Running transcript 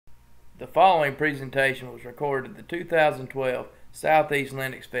The following presentation was recorded at the 2012 SouthEast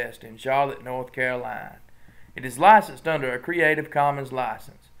LinuxFest in Charlotte, North Carolina. It is licensed under a Creative Commons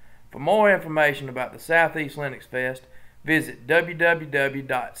license. For more information about the SouthEast LinuxFest, visit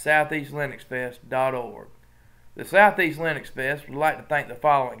www.southeastlinuxfest.org. The SouthEast LinuxFest would like to thank the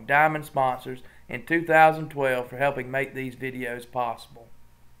following diamond sponsors in 2012 for helping make these videos possible.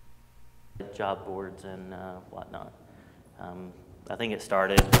 Job boards and whatnot. I think it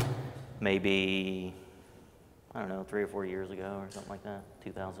started maybe, I don't know, 3 or 4 years ago or something like that,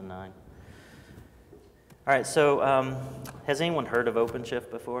 2009. All right, so has anyone heard of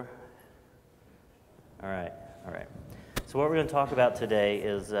OpenShift before? All right. So what we're going to talk about today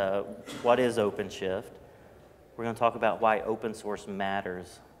is what is OpenShift. We're going to talk about why open source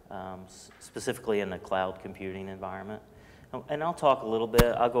matters, specifically in the cloud computing environment. And I'll talk a little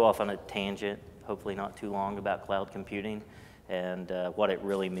bit, I'll go off on a tangent, hopefully not too long, about cloud computing and what it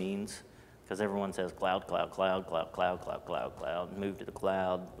really means. Because everyone says cloud, move to the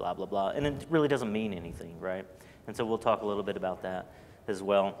cloud, blah, blah, blah. And it really doesn't mean anything, right? And so we'll talk a little bit about that as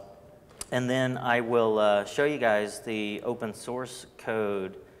well. And then I will show you guys the open source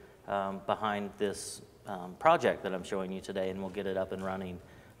code behind this project that I'm showing you today, and we'll get it up and running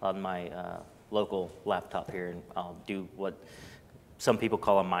on my local laptop here, and I'll do what some people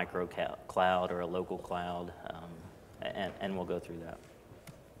call a micro cloud or a local cloud, and we'll go through that.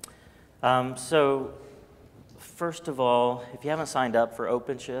 So first of all, if you haven't signed up for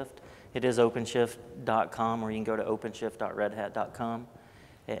OpenShift, it is openshift.com, or you can go to openshift.redhat.com.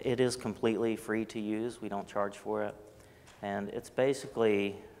 It is completely free to use. We don't charge for it. And it's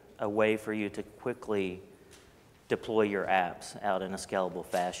basically a way for you to quickly deploy your apps out in a scalable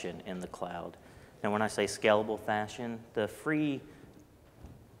fashion in the cloud. Now, when I say scalable fashion, the free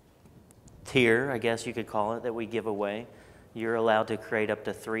tier, I guess you could call it, that we give away, you're allowed to create up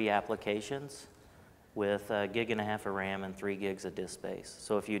to 3 applications with 1.5 gigs of RAM and 3 gigs of disk space.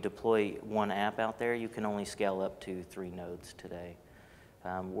 So if you deploy one app out there, you can only scale up to 3 nodes today.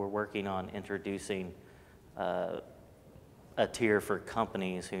 We're working on introducing a tier for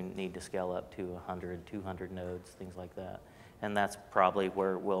companies who need to scale up to 100, 200 nodes, things like that. And that's probably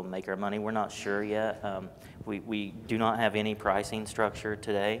where we'll make our money. We're not sure yet. We do not have any pricing structure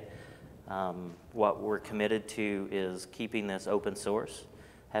today. What we're committed to is keeping this open source,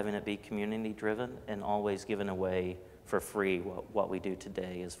 having it be community driven, and always giving away for free what we do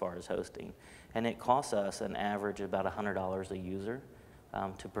today as far as hosting. And it costs us an average of about $100 a user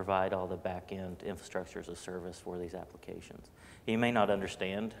to provide all the back-end infrastructure as a service for these applications. You may not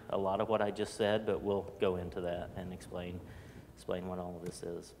understand a lot of what I just said, but we'll go into that and explain what all of this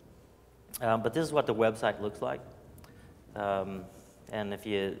is. But this is what the website looks like. And if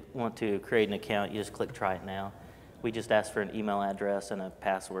you want to create an account, you just click Try It Now. We just ask for an email address and a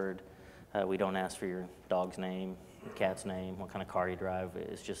password. We don't ask for your dog's name, your cat's name, what kind of car you drive.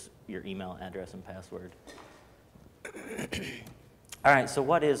 It's just your email address and password. All right, so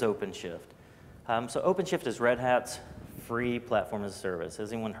what is OpenShift? So OpenShift is Red Hat's free platform as a service.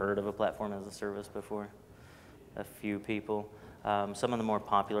 Has anyone heard of a platform as a service before? A few people. Some of the more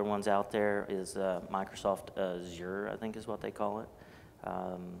popular ones out there is Microsoft Azure, I think is what they call it.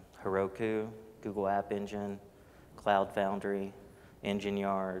 Heroku, Google App Engine, Cloud Foundry, Engine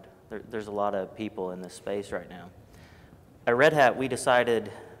Yard. There's a lot of people in this space right now. At Red Hat, we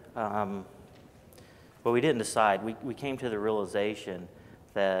decided, well, we didn't decide. We came to the realization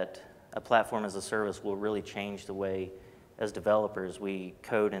that a platform as a service will really change the way, as developers, we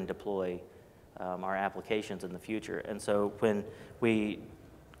code and deploy our applications in the future. And so when we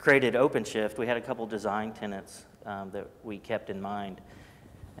created OpenShift, we had a couple design tenets that we kept in mind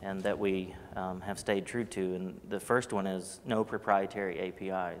and that we have stayed true to. And the first one is no proprietary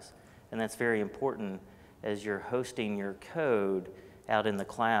APIs. And that's very important as you're hosting your code out in the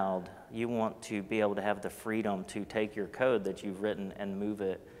cloud. You want to be able to have the freedom to take your code that you've written and move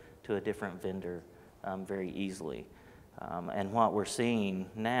it to a different vendor very easily. And what we're seeing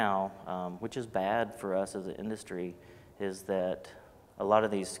now, which is bad for us as an industry, is that a lot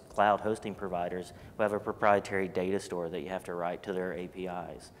of these cloud hosting providers will have a proprietary data store that you have to write to their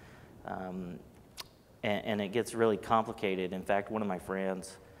APIs. And it gets really complicated. In fact, one of my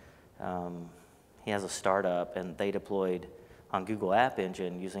friends, he has a startup, and they deployed on Google App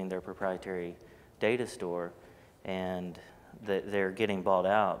Engine using their proprietary data store, and they're getting bought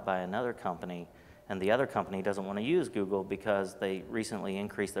out by another company, and the other company doesn't want to use Google because they recently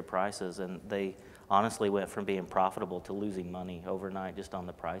increased their prices, and they honestly went from being profitable to losing money overnight just on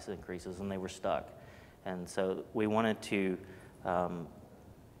the price increases, and they were stuck. And so we wanted to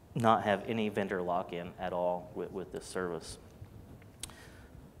not have any vendor lock-in at all with this service.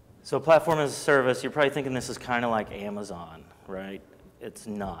 So platform as a service, you're probably thinking this is kind of like Amazon, right? It's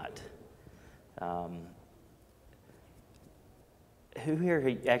not. Who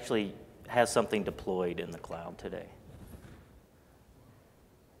here actually has something deployed in the cloud today?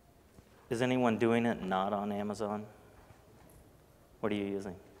 Is anyone doing it not on Amazon? What are you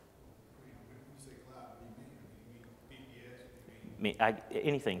using?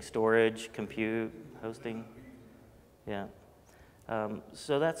 Anything, storage, compute, hosting? Yeah.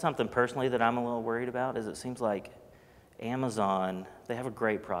 So that's something personally that I'm a little worried about, is it seems like Amazon, they have a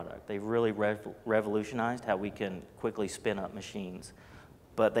great product. They've really revolutionized how we can quickly spin up machines,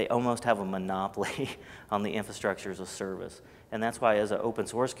 but they almost have a monopoly on the infrastructure as a service. And that's why as an open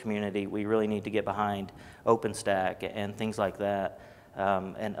source community, we really need to get behind OpenStack and things like that,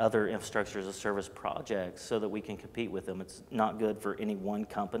 and other infrastructure as a service projects so that we can compete with them. It's not good for any one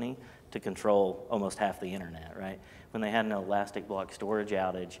company to control almost half the internet, right? When they had an elastic block storage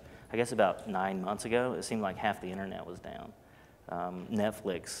outage, I guess about 9 months ago, it seemed like half the internet was down.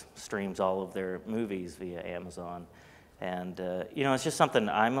 Netflix streams all of their movies via Amazon. And you know, it's just something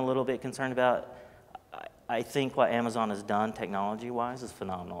I'm a little bit concerned about. I think what Amazon has done technology-wise is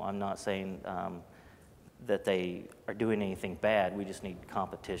phenomenal. I'm not saying that they are doing anything bad. We just need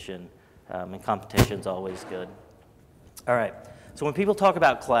competition, and competition's always good. All right, so when people talk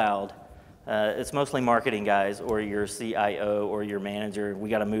about cloud, it's mostly marketing guys or your CIO or your manager. We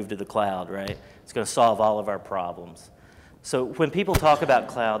got to move to the cloud, right? It's going to solve all of our problems. So when people talk about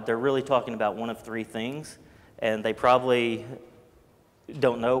cloud, they're really talking about one of three things, and they probably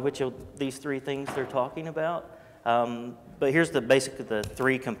don't know which of these three things they're talking about. But here's basically the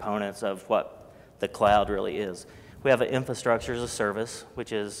three components of what the cloud really is. We have an infrastructure as a service,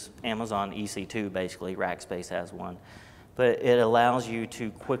 which is Amazon EC2 basically. Rackspace has one. But it allows you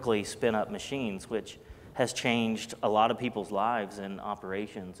to quickly spin up machines, which has changed a lot of people's lives and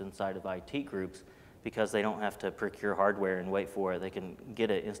operations inside of IT groups because they don't have to procure hardware and wait for it. They can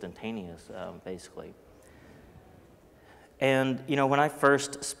get it instantaneous, basically. And you know, when I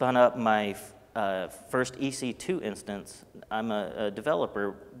first spun up my first EC2 instance, I'm a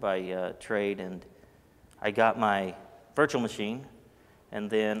developer by trade, and I got my virtual machine, and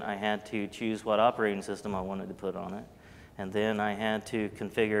then I had to choose what operating system I wanted to put on it. And then I had to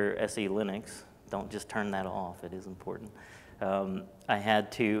configure SE Linux. Don't just turn that off, it is important. I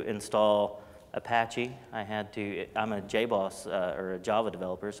had to install Apache. I'm a JBoss or a Java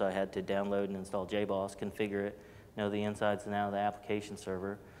developer, so I had to download and install JBoss, configure it, know the insides and outs of the application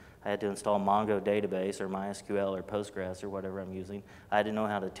server. I had to install Mongo database or MySQL or Postgres or whatever I'm using. I had to know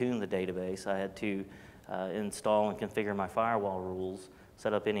how to tune the database. I had to install and configure my firewall rules,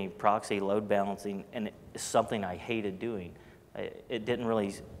 set up any proxy load balancing, and it's something I hated doing. It didn't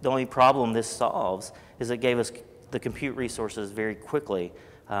really, the only problem this solves is it gave us the compute resources very quickly,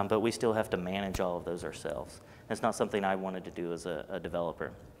 but we still have to manage all of those ourselves. And it's not something I wanted to do as a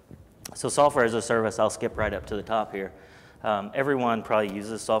developer. So software as a service, I'll skip right up to the top here. Everyone probably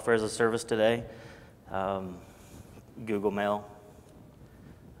uses software as a service today. Google Mail.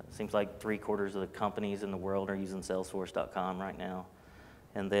 It seems like 3/4 of the companies in the world are using Salesforce.com right now.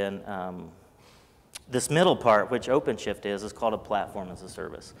 And then this middle part, which OpenShift is called a platform as a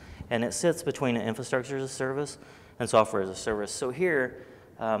service. And it sits between an infrastructure as a service and software as a service. So here,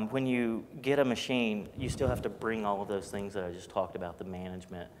 when you get a machine, you still have to bring all of those things that I just talked about, the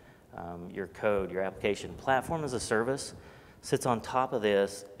management, your code, your application. Platform as a service sits on top of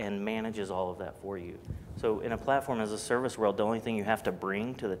this and manages all of that for you. So in a platform as a service world, the only thing you have to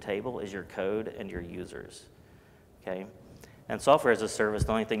bring to the table is your code and your users, okay? And software as a service,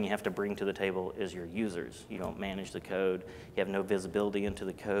 the only thing you have to bring to the table is your users. You don't manage the code. You have no visibility into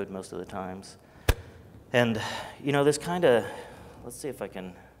the code most of the times. And you know, this kind of, let's see if I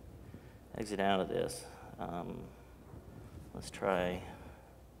can exit out of this. Let's try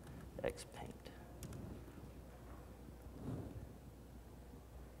Xpaint.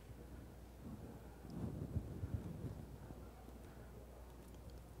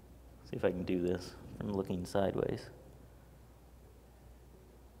 See if I can do this from looking sideways.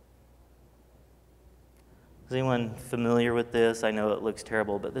 Is anyone familiar with this? I know it looks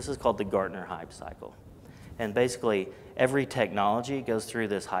terrible, but this is called the Gartner hype cycle. And basically, every technology goes through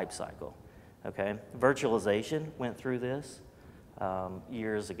this hype cycle, okay? Virtualization went through this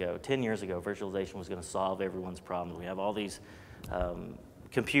years ago. 10 years ago, virtualization was going to solve everyone's problems. We have all these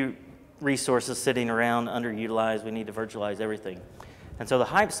compute resources sitting around, underutilized. We need to virtualize everything. And so the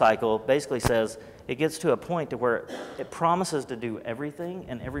hype cycle basically says it gets to a point to where it promises to do everything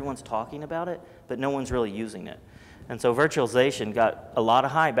and everyone's talking about it, but no one's really using it. And so virtualization got a lot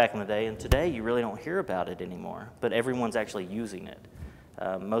of hype back in the day, and today you really don't hear about it anymore, but everyone's actually using it.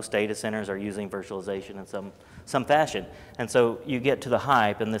 Most data centers are using virtualization in some fashion. And so you get to the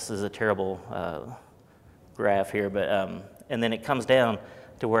hype, and this is a terrible graph here, but and then it comes down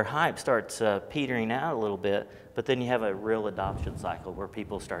to where hype starts petering out a little bit, but then you have a real adoption cycle where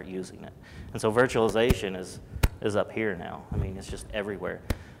people start using it. And so virtualization is up here now. I mean, it's just everywhere.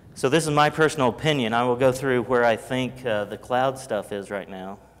 So this is my personal opinion. I will go through where I think the cloud stuff is right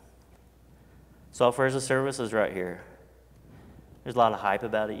now. Software as a service is right here. There's a lot of hype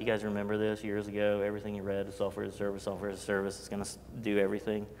about it. You guys remember this years ago? Everything you read is software as a service is going to do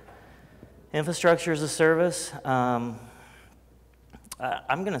everything. Infrastructure as a service, I'm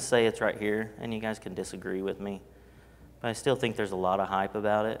going to say it's right here, and you guys can disagree with me. But I still think there's a lot of hype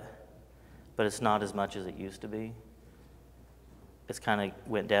about it, but it's not as much as it used to be. It's kind of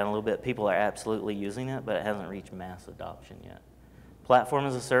went down a little bit. People are absolutely using it, but it hasn't reached mass adoption yet. Platform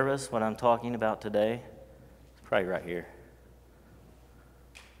as a service, what I'm talking about today, it's probably right here.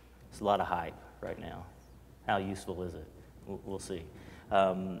 It's a lot of hype right now. How useful is it? We'll see.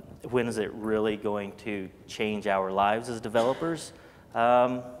 When is it really going to change our lives as developers?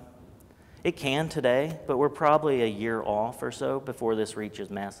 It can today, but we're probably a year off or so before this reaches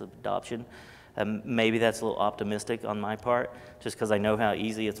massive adoption. Maybe that's a little optimistic on my part, just because I know how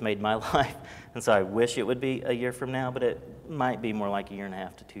easy it's made my life, and so I wish it would be a year from now, but it might be more like a year and a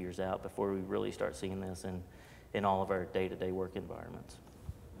half to 2 years out before we really start seeing this in all of our day-to-day work environments.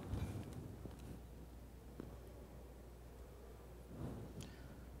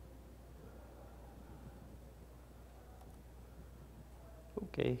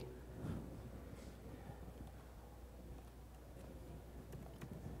 Okay.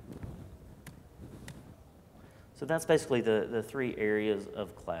 So that's basically the three areas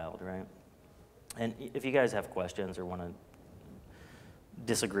of cloud, right? And if you guys have questions or want to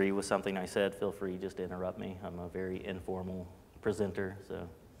disagree with something I said, feel free just to interrupt me. I'm a very informal presenter, so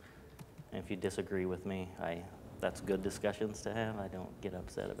if you disagree with me, that's good discussions to have. I don't get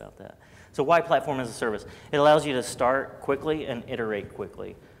upset about that. So why platform as a service? It allows you to start quickly and iterate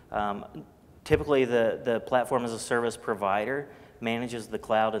quickly. Typically, the platform as a service provider manages the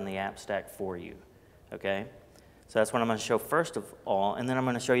cloud and the app stack for you, okay? So that's what I'm going to show first of all, and then I'm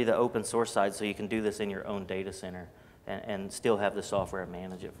going to show you the open source side so you can do this in your own data center and still have the software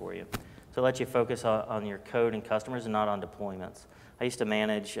manage it for you. So it lets you focus on your code and customers and not on deployments. I used to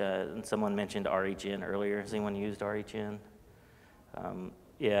manage, and someone mentioned RHN earlier. Has anyone used RHN?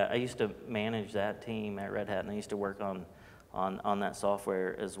 Yeah, I used to manage that team at Red Hat, and I used to work on that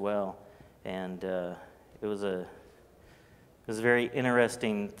software as well. And it was a very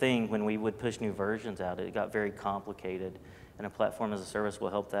interesting thing when we would push new versions out. It got very complicated, and a platform as a service will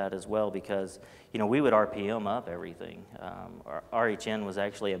help that as well because, you know, we would RPM up everything. RHN was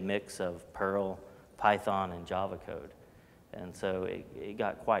actually a mix of Perl, Python, and Java code. And so it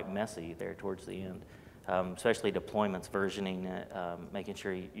got quite messy there towards the end, especially deployments, versioning it, making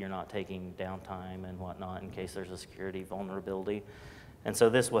sure you're not taking downtime and whatnot in case there's a security vulnerability. And so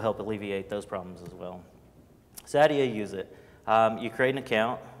this will help alleviate those problems as well. So how do you use it? You create an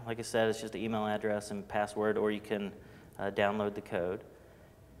account. Like I said, it's just an email address and password, or you can download the code.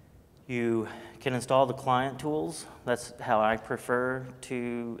 You can install the client tools. That's how I prefer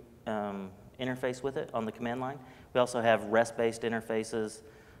to interface with it on the command line. We also have REST-based interfaces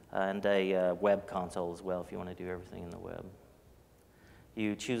and a web console as well if you want to do everything in the web.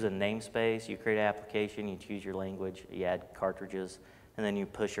 You choose a namespace, you create an application, you choose your language, you add cartridges, and then you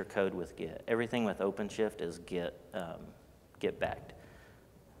push your code with Git. Everything with OpenShift is Git backed.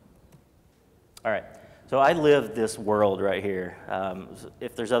 All right, so I live this world right here.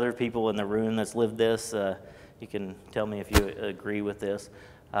 If there's other people in the room that's lived this, you can tell me if you agree with this.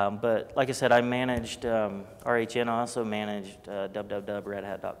 But like I said, I managed RHN. I also managed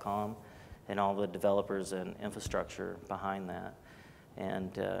www.redhat.com and all the developers and infrastructure behind that.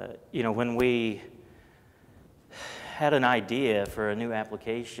 And you know, when we had an idea for a new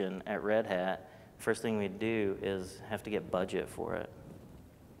application at Red Hat, first thing we'd do is have to get budget for it.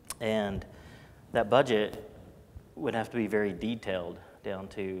 And that budget would have to be very detailed down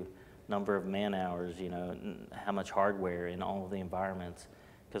to number of man hours, you know, how much hardware in all of the environments.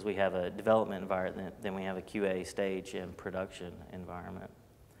 Because we have a development environment, then we have a QA stage and production environment.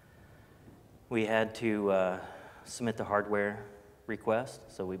 We had to submit the hardware request,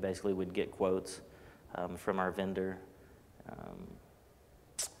 so we basically would get quotes from our vendor,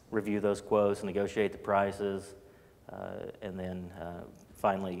 review those quotes, negotiate the prices, and then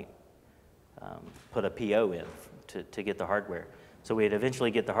finally put a PO in to get the hardware. So we'd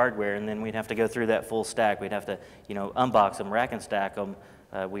eventually get the hardware, and then we'd have to go through that full stack. We'd have to, you know, unbox them, rack and stack them,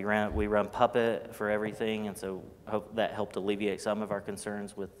 We run Puppet for everything, and so that helped alleviate some of our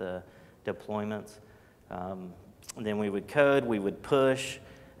concerns with the deployments. And then we would code, we would push,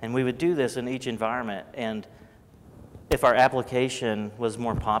 and we would do this in each environment. And if our application was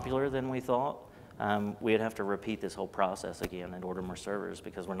more popular than we thought, we'd have to repeat this whole process again and order more servers,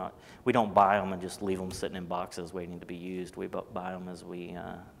 because we don't buy them and just leave them sitting in boxes waiting to be used. We buy them as we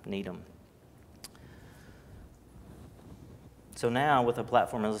need them. So now with a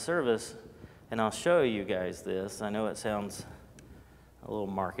platform as a service, and I'll show you guys this. I know it sounds a little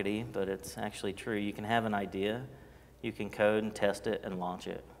markety, but it's actually true. You can have an idea, you can code and test it and launch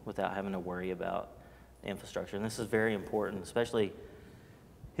it without having to worry about the infrastructure. And this is very important, especially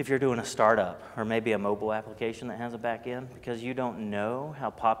if you're doing a startup or maybe a mobile application that has a back end, because you don't know how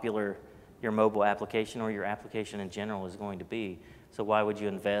popular your mobile application or your application in general is going to be. So why would you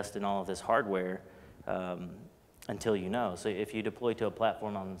invest in all of this hardware until you know? So if you deploy to a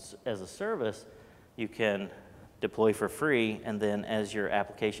platform as a service, you can deploy for free, and then as your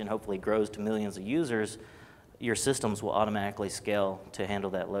application hopefully grows to millions of users, your systems will automatically scale to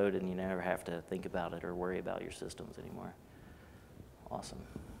handle that load, and you never have to think about it or worry about your systems anymore. Awesome.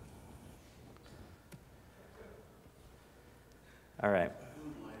 All right.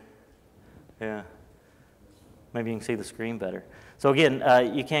 Yeah. Maybe you can see the screen better. So again,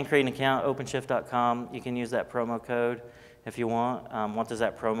 you can create an account, OpenShift.com. You can use that promo code if you want. What does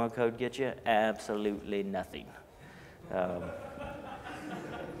that promo code get you? Absolutely nothing.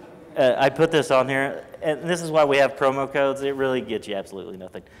 I put this on here, and this is why we have promo codes. It really gets you absolutely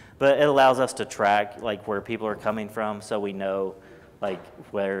nothing. But it allows us to track like where people are coming from, so we know like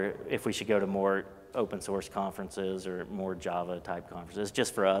where, if we should go to more open source conferences or more Java type conferences.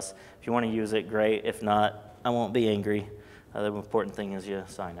 Just for us. If you want to use it, great. If not, I won't be angry. The important thing is you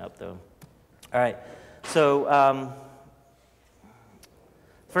sign up though. All right, so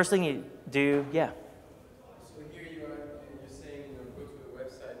first thing you do, yeah. So here you're saying go to the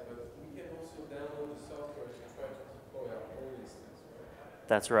website, but we can also download the software to try to deploy our own instance, right?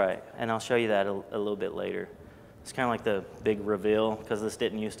 That's right, and I'll show you that a little bit later. It's kind of like the big reveal, because this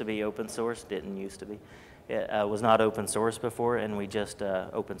didn't used to be open source, It was not open source before, and we just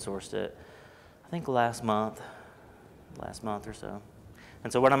open sourced it, I think last month or so.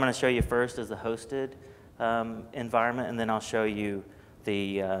 And so what I'm going to show you first is the hosted environment, and then I'll show you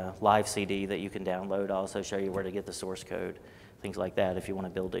the live CD that you can download. I'll also show you where to get the source code, things like that. If you want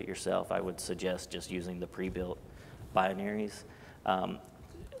to build it yourself, I would suggest just using the pre-built binaries. Do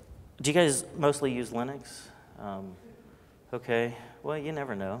you guys mostly use Linux? Okay, well, you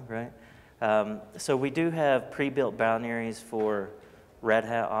never know, right? So we do have pre-built binaries for Red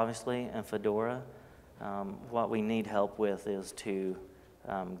Hat, obviously, and Fedora. What we need help with is to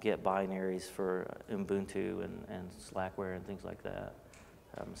get binaries for Ubuntu and Slackware and things like that.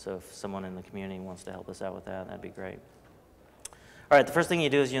 So if someone in the community wants to help us out with that, that'd be great. All right, the first thing you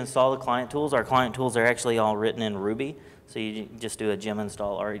do is you install the client tools. Our client tools are actually all written in Ruby. So you just do a gem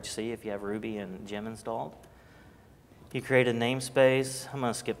install RHC if you have Ruby and gem installed. You create a namespace. I'm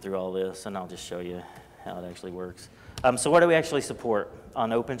going to skip through all this, and I'll just show you how it actually works. So what do we actually support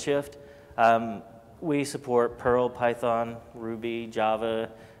on OpenShift? We support Perl, Python, Ruby, Java,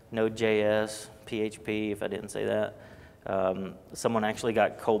 Node.js, PHP, if I didn't say that. Someone actually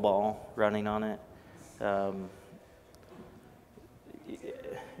got COBOL running on it.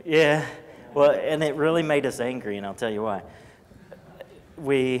 Yeah, well, and it really made us angry, and I'll tell you why.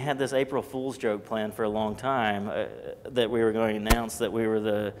 We had this April Fool's joke planned for a long time that we were going to announce that we were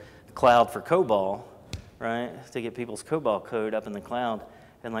the cloud for COBOL, right, to get people's COBOL code up in the cloud.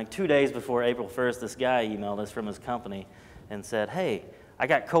 And like 2 days before April 1st, this guy emailed us from his company and said, hey, I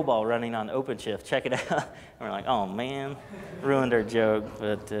got COBOL running on OpenShift, check it out. And we're like, oh man, ruined our joke.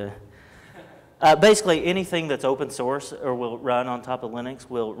 But basically anything that's open source or will run on top of Linux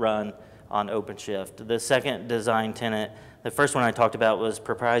will run on OpenShift. The second design tenet, the first one I talked about was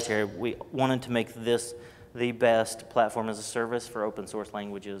proprietary. We wanted to make this the best platform as a service for open source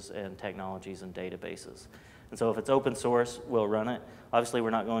languages and technologies and databases. And so if it's open source, we'll run it. Obviously, we're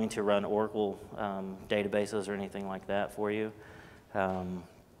not going to run Oracle databases or anything like that for you. But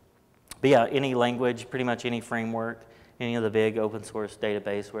yeah, any language, pretty much any framework, any of the big open source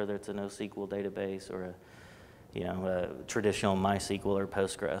database, whether it's a NoSQL database or a traditional MySQL or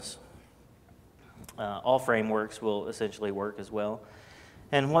Postgres. All frameworks will essentially work as well.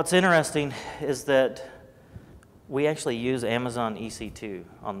 And what's interesting is that we actually use Amazon EC2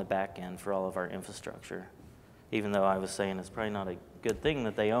 on the back end for all of our infrastructure. Even though I was saying it's probably not a good thing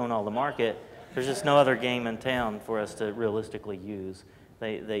that they own all the market, there's just no other game in town for us to realistically use.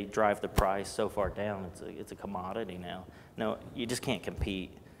 They drive the price so far down, it's a commodity now. No, you just can't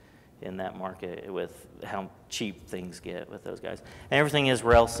compete in that market with how cheap things get with those guys. And everything is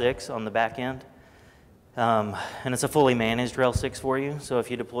RHEL 6 on the back end. And it's a fully managed RHEL 6 for you. So if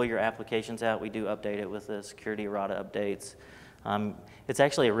you deploy your applications out, we do update it with the security errata updates. It's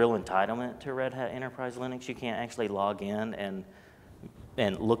actually a real entitlement to Red Hat Enterprise Linux. You can't actually log in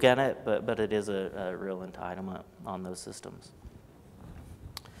and look at it, but it is a real entitlement on those systems.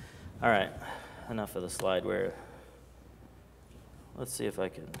 All right, enough of the slideware. Let's see if I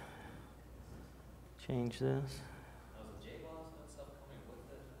can change this.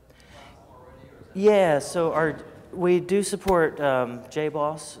 Yeah, so we do support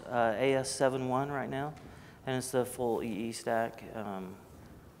JBoss AS7.1 right now, and it's the full EE stack.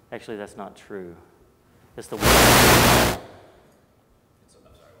 Actually, that's not true. It's the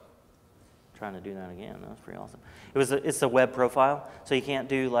trying to do that again. That was pretty awesome. It's the web profile, so you can't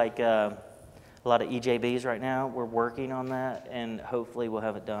do like a lot of EJBs right now. We're working on that, and hopefully we'll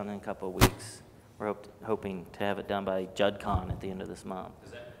have it done in a couple of weeks. We're hoping to have it done by JudCon at the end of this month.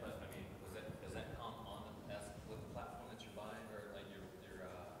 Does that come on the with the platform that you're buying, or like you're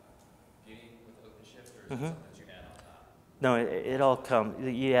getting with OpenShift, or is it something that you add on top? No, it all comes.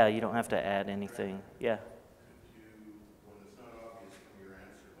 Yeah, you don't have to add anything. Yeah. When it's not obvious from your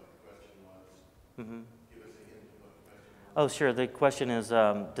answer what the question was, give us a hint of what the question was. Oh, sure. The question is,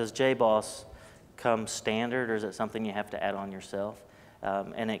 does JBoss come standard, or is it something you have to add on yourself?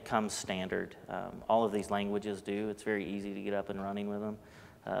 And it comes standard. All of these languages do. It's very easy to get up and running with them.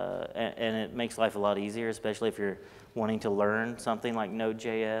 And it makes life a lot easier, especially if you're wanting to learn something like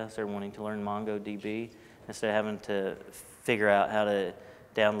Node.js or wanting to learn MongoDB, instead of having to figure out how to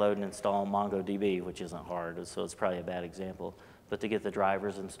download and install MongoDB, which isn't hard, so it's probably a bad example. But to get the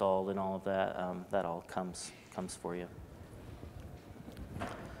drivers installed and all of that, that all comes for you.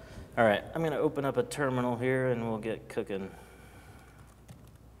 All right, I'm going to open up a terminal here, and we'll get cooking.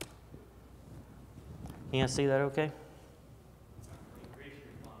 You guys see that okay?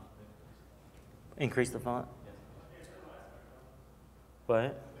 Increase the font?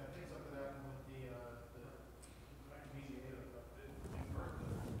 What?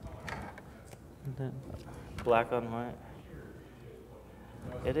 Black on white?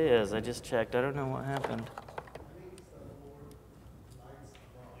 It is. I just checked. I don't know what happened.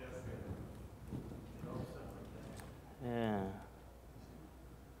 Yeah.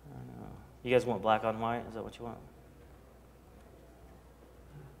 I don't know. You guys want black on white? Is that what you want?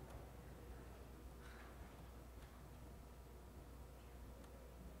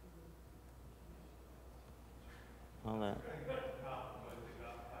 All that.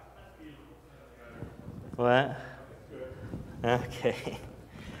 What? Okay.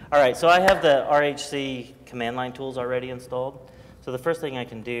 All right, so I have the RHC command line tools already installed. So the first thing I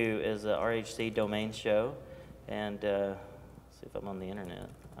can do is RHC domain show, and see if I'm on the internet.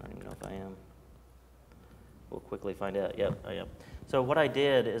 I don't even know if I am. We'll quickly find out. Yep, I am. So what I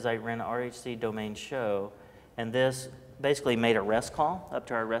did is I ran RHC domain show, and this basically made a REST call up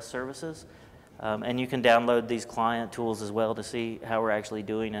to our REST services. And you can download these client tools as well to see how we're actually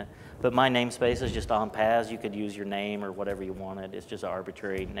doing it. But my namespace is just on PaaS. You could use your name or whatever you wanted. It's just an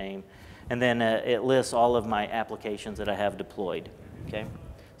arbitrary name. And then it lists all of my applications that I have deployed. Okay?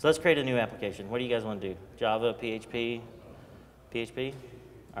 So let's create a new application. What do you guys want to do? Java, PHP? PHP?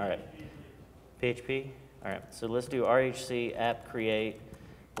 All right. PHP? All right. So let's do RHC app create.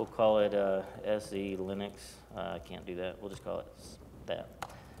 We'll call it SE Linux. I can't do that. We'll just call it that.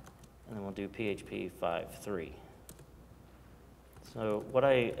 And then we'll do PHP 5.3. So what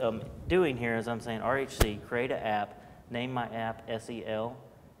I am doing here is I'm saying RHC, create an app, name my app SEL,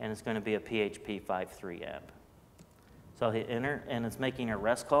 and it's going to be a PHP 5.3 app. So I'll hit enter, and it's making a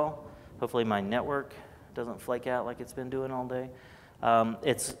REST call. Hopefully my network doesn't flake out like it's been doing all day.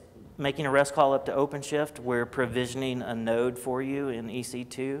 It's making a REST call up to OpenShift. We're provisioning a node for you in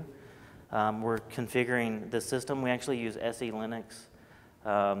EC2. We're configuring the system. We actually use SE Linux.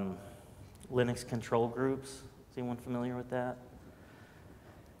 Linux control groups. Is anyone familiar with that?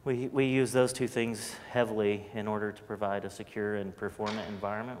 We use those two things heavily in order to provide a secure and performant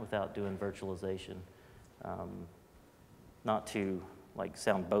environment without doing virtualization. Not to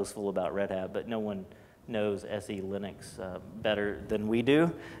sound boastful about Red Hat, but no one knows SE Linux better than we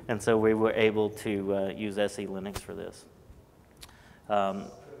do, and so we were able to use SE Linux for this.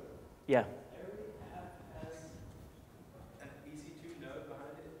 Yeah.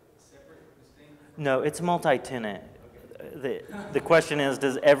 No, it's multi-tenant. The question is,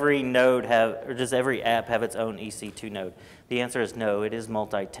 does every node have, or does every app have its own EC2 node? The answer is no, it is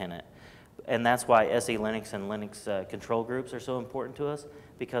multi-tenant. And that's why SE Linux and Linux control groups are so important to us,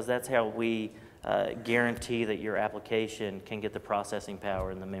 because that's how we guarantee that your application can get the processing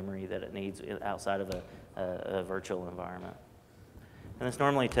power and the memory that it needs outside of a virtual environment. And this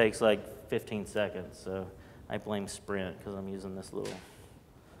normally takes like 15 seconds, so I blame Sprint because I'm using this little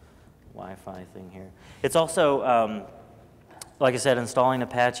Wi-Fi thing here. It's also, like I said, installing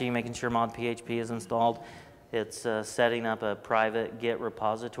Apache, making sure mod PHP is installed. It's setting up a private Git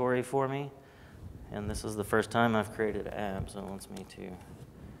repository for me. And this is the first time I've created an app, so it wants me to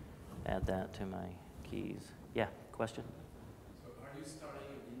add that to my keys. Yeah, question? So are you starting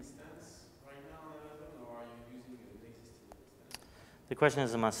an instance right now on Amazon, or are you using an existing instance? The question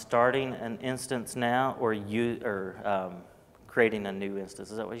is, am I starting an instance now or creating a new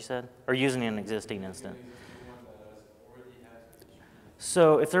instance? Is that what you said? Or using an existing instance?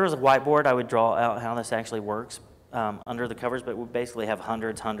 So if there was a whiteboard, I would draw out how this actually works under the covers, but we basically have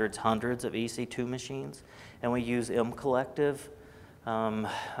hundreds of EC2 machines, and we use mcollective.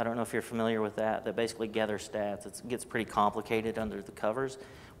 I don't know if you're familiar with that. That basically gathers stats. It gets pretty complicated under the covers.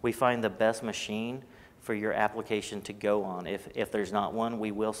 We find the best machine for your application to go on. If there's not one,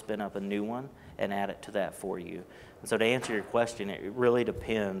 we will spin up a new one and add it to that for you. And so to answer your question, it really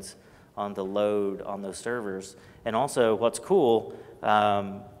depends on the load on those servers. And also what's cool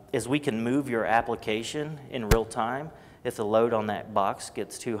is we can move your application in real time if the load on that box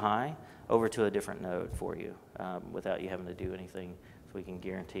gets too high over to a different node for you without you having to do anything, so we can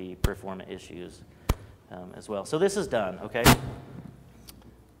guarantee performance issues as well. So this is done, okay?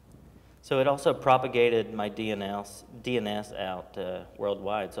 So it also propagated my DNS out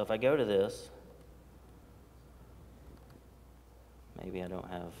worldwide. So if I go to this, maybe I don't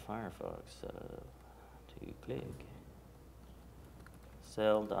have Firefox to click.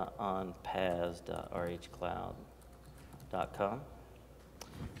 sell.onpaas.rhcloud.com.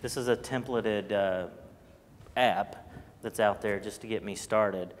 This is a templated app that's out there just to get me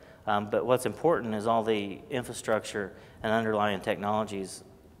started. But what's important is all the infrastructure and underlying technologies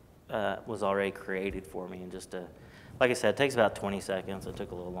was already created for me. And just like I said, it takes about 20 seconds. It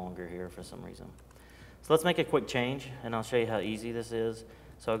took a little longer here for some reason. So let's make a quick change, and I'll show you how easy this is.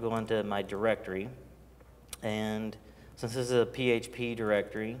 So I'll go into my directory, and since this is a PHP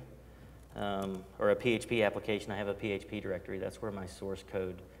directory, or a PHP application, I have a PHP directory. That's where my source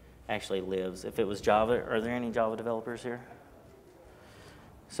code actually lives. If it was Java, are there any Java developers here?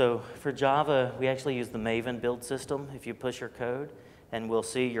 So for Java, we actually use the Maven build system. If you push your code, and we'll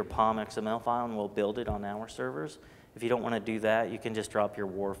see your POM XML file, and we'll build it on our servers. If you don't want to do that, you can just drop your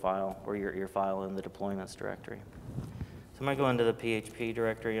WAR file or your file in the deployments directory. So I'm going to go into the PHP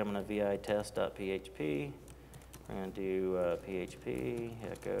directory. I'm going to vi test.php. We're going to do PHP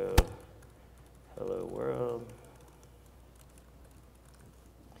echo hello world.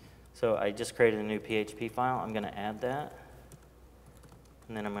 So I just created a new PHP file. I'm going to add that,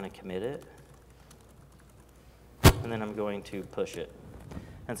 and then I'm going to commit it, and then I'm going to push it.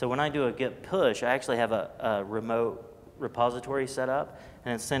 And so when I do a git push, I actually have a remote repository set up,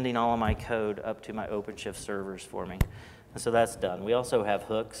 and it's sending all of my code up to my OpenShift servers for me. And so that's done. We also have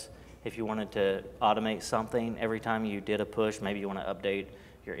hooks. If you wanted to automate something, every time you did a push, maybe you want to update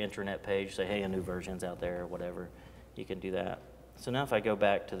your intranet page, say, hey, a new version's out there or whatever, you can do that. So now if I go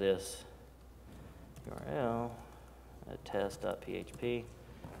back to this URL, test.php, you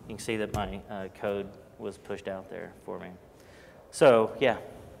can see that my code was pushed out there for me. So, yeah.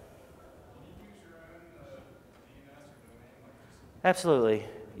 Absolutely.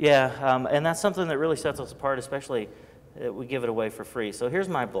 Yeah, and that's something that really sets us apart, especially we give it away for free. So here's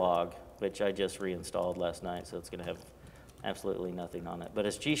my blog, which I just reinstalled last night, so it's going to have absolutely nothing on it. But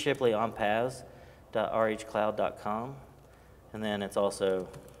it's gshipleyonpaas.rhcloud.com, and then it's also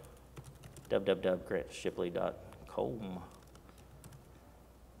www.shipley.com.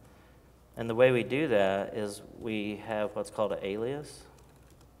 And the way we do that is we have what's called an alias.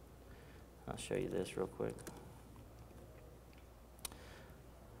 I'll show you this real quick.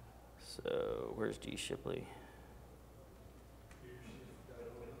 So where's G Shipley?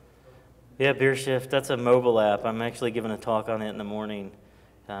 Yeah, Beer Shift. That's a mobile app. I'm actually giving a talk on it in the morning.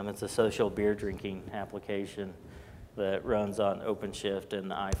 It's a social beer drinking application that runs on OpenShift and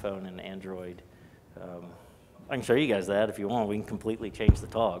the iPhone and Android. I can show you guys that if you want. We can completely change the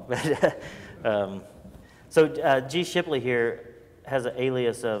talk. So G Shipley here has an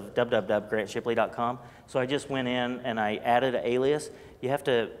alias of www.grantshipley.com. So I just went in and I added an alias. You have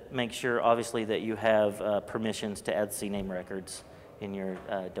to make sure, obviously, that you have permissions to add CNAME records in your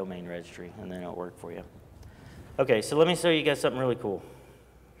domain registry, and then it'll work for you. Okay, so let me show you guys something really cool.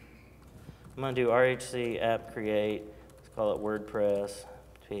 I'm going to do RHC app create. Let's call it WordPress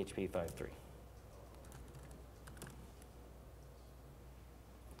PHP 5.3.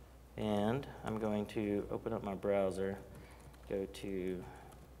 And I'm going to open up my browser, go to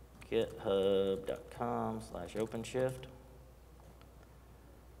github.com/OpenShift.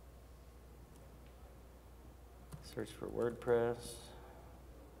 Search for WordPress.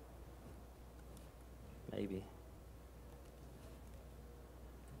 Maybe.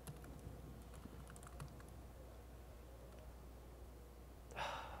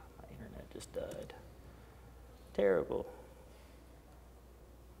 My internet just died. Terrible.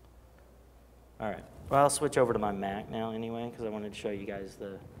 All right. Well, I'll switch over to my Mac now anyway, because I wanted to show you guys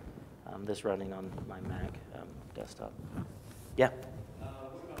the this running on my Mac desktop. Yeah.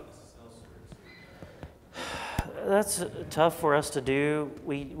 What about SSL certs? That's tough for us to do.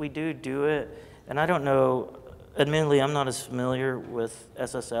 We do it, and I don't know. Admittedly, I'm not as familiar with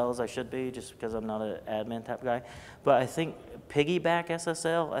SSL as I should be, just because I'm not an admin type guy. But I think Piggyback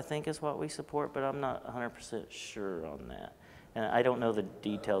SSL, I think, is what we support, but I'm not 100% sure on that, and I don't know the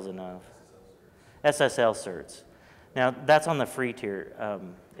details enough. SSL certs. Now, that's on the free tier.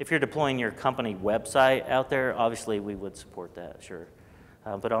 If you're deploying your company website out there, obviously we would support that, sure.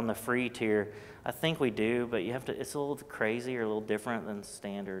 But on the free tier, I think we do, but you have to. It's a little crazy or a little different than the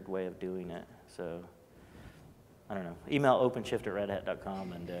standard way of doing it. So, I don't know. Email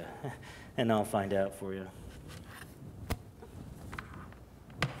openshift@redhat.com and and I'll find out for you.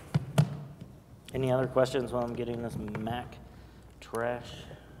 Any other questions while I'm getting this Mac trash?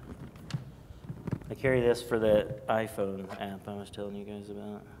 I carry this for the iPhone app I was telling you guys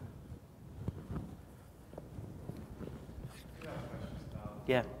about.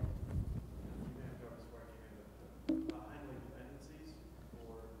 Yeah.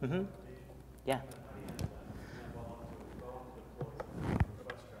 Mm-hmm. Yeah.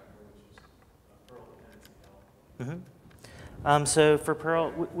 Mm-hmm. So for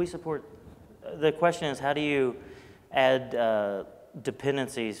Perl, we support. The question is, how do you add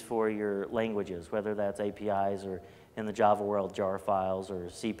dependencies for your languages, whether that's APIs or in the Java world, jar files or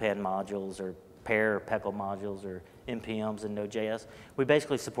CPAN modules or pair or PECL modules or NPMs and Node.js. We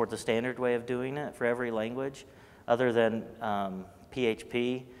basically support the standard way of doing it for every language. Other than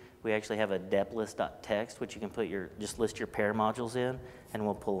PHP, we actually have a deplist.txt, which you can put just list your pair modules in, and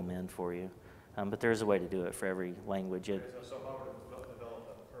we'll pull them in for you. But there's a way to do it for every language. So if I were to develop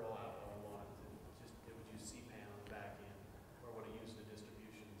a Perl app and I wanted to it would use CPAN on the back end, or would it use the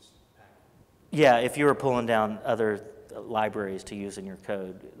distributions package? Yeah, if you were pulling down other libraries to use in your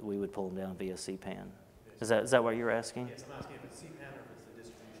code, we would pull them down via CPAN. Is that what you were asking? Yes, I'm asking if it's CPAN or if it's the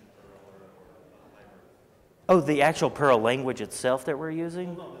distribution Perl or library. Oh, the actual Perl language itself that we're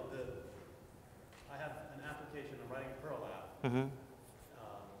using? Well, no, I have an application, I'm writing a Perl app. Mm-hmm.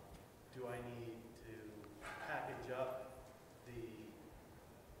 Do I need to package up the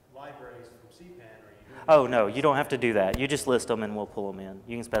libraries from CPAN, or are you doing Oh, no, you don't have to do that. You just list them and we'll pull them in.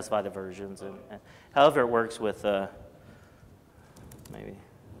 You can specify the versions. And however it works with, maybe.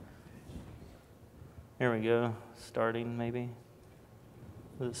 Here we go. Starting, maybe.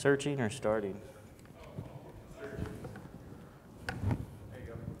 Was it searching or starting? There you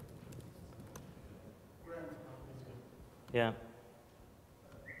go. Yeah.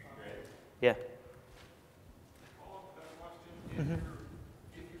 Yeah. Mm-hmm.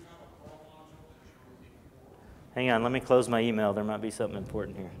 Hang on, let me close my email. There might be something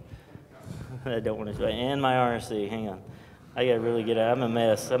important here. I don't want to show. And my RC. Hang on. I got to really get out. I'm a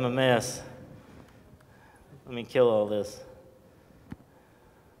mess. Let me kill all this.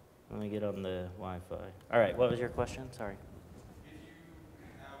 Let me get on the Wi-Fi. All right, what was your question? Sorry. If you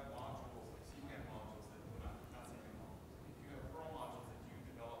have modules, like CPAN modules, not CPAN modules, if you have Perl modules that you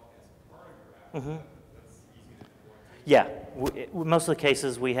develop as part of your app, Mm-hmm. that's easy to deploy. Yeah, most of the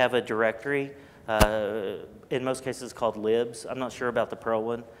cases we have a directory. In most cases it's called libs. I'm not sure about the Perl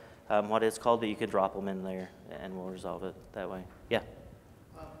one, what it's called, but you can drop them in there and we'll resolve it that way. Yeah.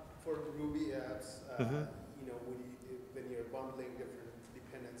 For Ruby apps, Mm-hmm. when you're bundling different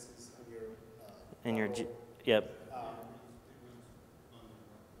dependencies on your In your, model, yep.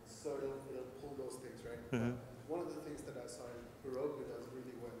 so it'll pull those things, right? Mm-hmm. One of the things that I saw in Heroku does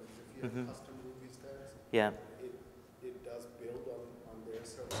really well is if you have Mm-hmm. custom Ruby stacks, Yeah. it does build on their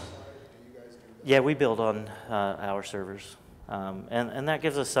server side. Do you guys do that? Yeah, we build on our servers. And that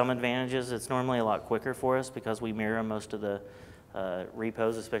gives us some advantages. It's normally a lot quicker for us because we mirror most of the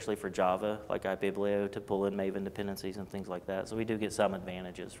repos, especially for Java, like iBiblio, to pull in Maven dependencies and things like that. So we do get some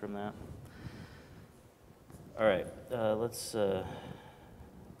advantages from that. All right, let's see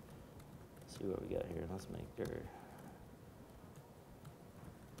what we got here. Let's make sure.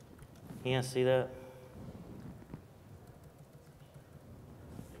 Can you guys see that?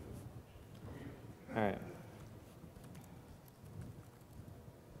 All right.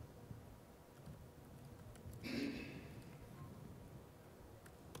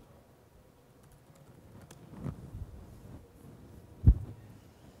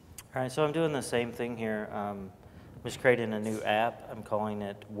 All right, so I'm doing the same thing here. I'm just creating a new app. I'm calling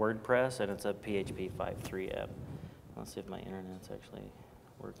it WordPress, and it's a PHP 5.3 app. Let's see if my internet's actually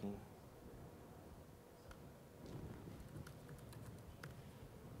working.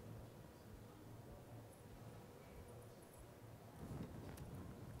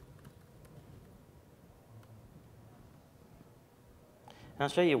 And I'll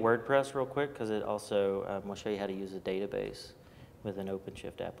show you WordPress real quick because it also will show you how to use a database with an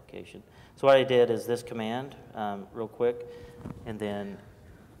OpenShift application. So what I did is this command real quick, and then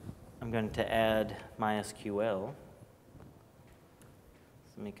I'm going to add MySQL. So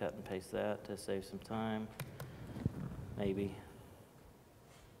let me cut and paste that to save some time, maybe.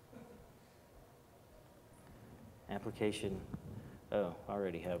 Application, oh, I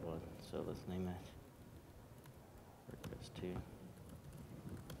already have one, so let's name it WordPress 2. In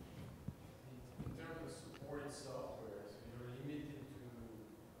terms of supported software, so you're limited to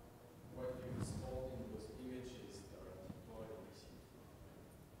what you installed in those images that are deployed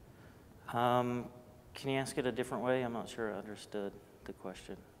in EC2. Can you ask it a different way? I'm not sure I understood the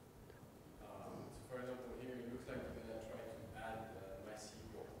question. So for example, here it looks like you're going to try to add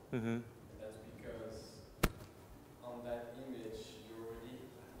MySQL. Mm-hmm. And that's because on that image,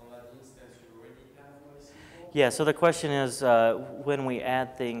 on that instance, you already have MySQL. Yeah, so the question is, when we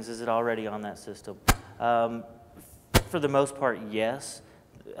add things, is it already on that system? For the most part, yes,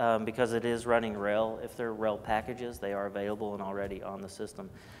 because it is running RHEL. If they're RHEL packages, they are available and already on the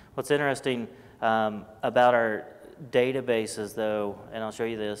system. What's interesting about our databases, though, and I'll show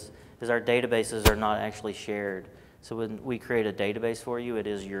you this, is our databases are not actually shared. So when we create a database for you, it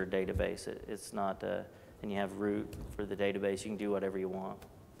is your database. It's not, and you have root for the database. You can do whatever you want.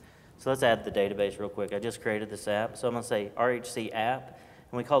 So let's add the database real quick. I just created this app. So I'm going to say RHC app,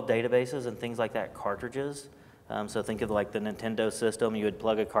 and we call databases and things like that cartridges. So think of like the Nintendo system. You would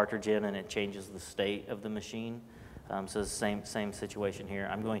plug a cartridge in, and it changes the state of the machine. So it's the same situation here.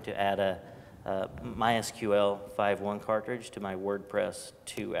 I'm going to add a MySQL 5.1 cartridge to my WordPress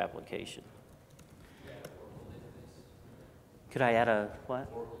 2 application. Could I add a what?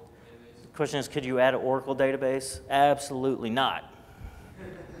 The question is, could you add an Oracle database? Absolutely not.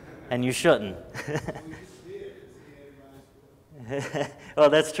 And you shouldn't. Well,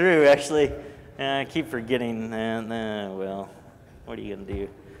 that's true, actually. I keep forgetting. Well, what are you going to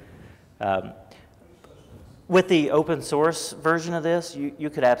do? With the open source version of this, you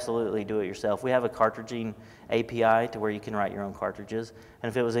could absolutely do it yourself. We have a cartridging API to where you can write your own cartridges. And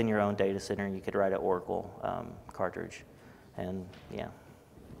if it was in your own data center, you could write an Oracle cartridge. And yeah.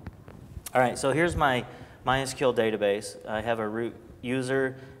 All right, so here's my MySQL database. I have a root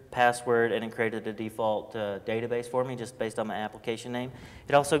user, password, and it created a default database for me just based on my application name.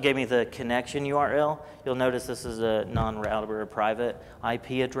 It also gave me the connection URL. You'll notice this is a non-routable or private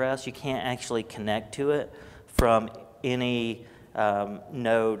IP address. You can't actually connect to it from any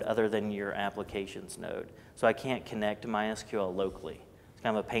node other than your applications node. So I can't connect to MySQL locally. It's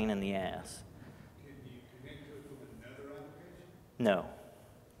kind of a pain in the ass. Can you connect to it from another application? No.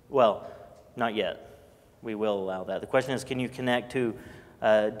 Well, not yet. We will allow that. The question is, can you connect to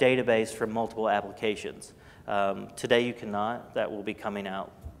a database from multiple applications? Today you cannot. That will be coming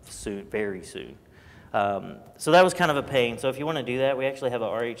out soon, very soon. So that was kind of a pain. So if you want to do that, we actually have a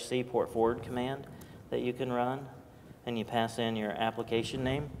RHC port forward command that you can run, and you pass in your application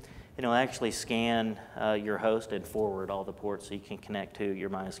name, and it'll actually scan your host and forward all the ports so you can connect to your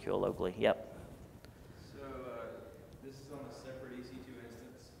MySQL locally. Yep. So this is on a separate EC2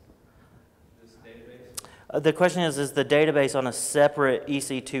 instance, this database? The question is the database on a separate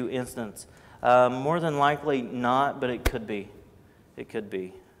EC2 instance? More than likely not, but it could be. It could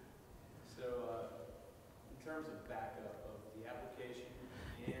be. So in terms of backup of the application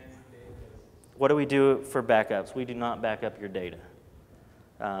and database. What do we do for backups? We do not back up your data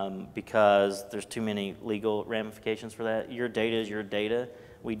because there's too many legal ramifications for that. Your data is your data.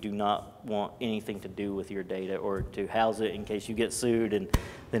 We do not want anything to do with your data or to house it in case you get sued and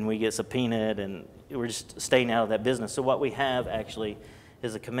then we get subpoenaed, and we're just staying out of that business. So what we have actually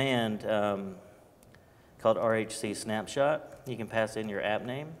is a command called RHC snapshot. You can pass in your app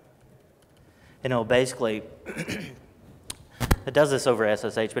name, and it'll basically, it does this over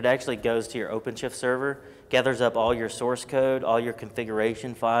SSH, but it actually goes to your OpenShift server, gathers up all your source code, all your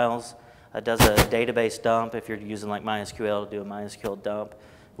configuration files, does a database dump if you're using like MySQL to do a MySQL dump.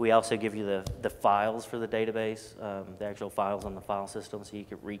 We also give you the files for the database, the actual files on the file system, so you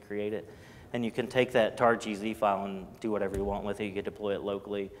can recreate it. And you can take that tar.gz file and do whatever you want with it. You can deploy it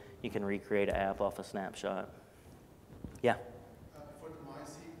locally. You can recreate an app off a snapshot. Yeah? For the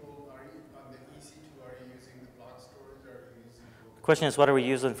MySQL, are you on the EC2, are you using the block storage or are you using The question is, what are we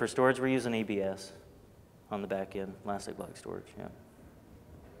using for storage? We're using EBS on the back end, Elastic Block Storage, yeah.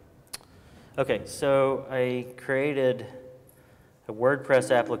 Okay, so I created a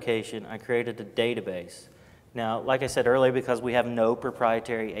WordPress application. I created a database. Now, like I said earlier, because we have no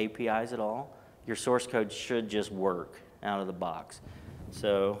proprietary APIs at all, your source code should just work out of the box.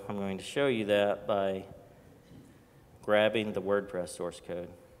 So I'm going to show you that by grabbing the WordPress source code.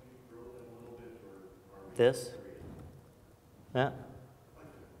 This? That?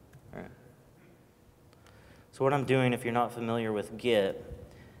 All right. So what I'm doing, if you're not familiar with Git,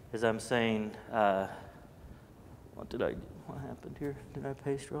 is I'm saying, what happened here? Did I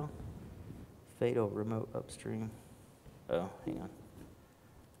paste wrong? Fatal remote upstream. Oh, hang on.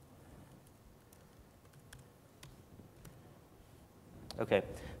 Okay,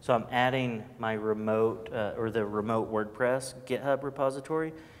 so I'm adding my remote, or the remote WordPress GitHub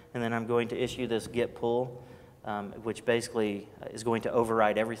repository, and then I'm going to issue this git pull, which basically is going to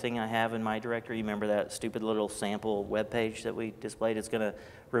override everything I have in my directory. You remember that stupid little sample web page that we displayed? It's going to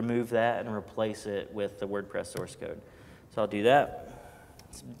remove that and replace it with the WordPress source code. So I'll do that.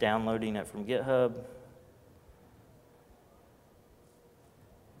 It's downloading it from GitHub.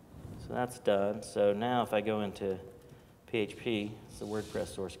 So that's done. So now if I go into PHP, it's the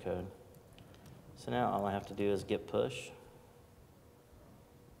WordPress source code. So now all I have to do is git push.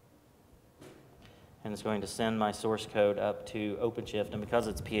 And it's going to send my source code up to OpenShift. And because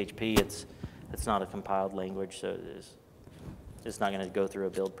it's PHP, it's not a compiled language, so it's not going to go through a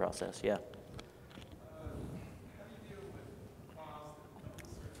build process. Yeah? How do you deal with files that don't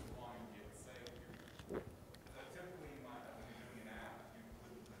necessarily belong in Git? Say, typically you might have, when you're doing an app, you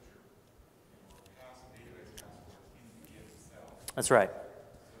wouldn't put your PaaS and database passwords in Git itself. That's right.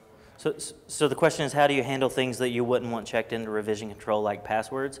 So the question is, how do you handle things that you wouldn't want checked into revision control, like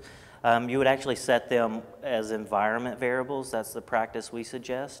passwords? You would actually set them as environment variables. That's the practice we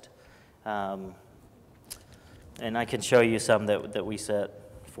suggest. And I can show you some that we set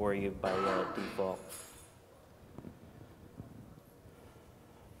for you by default.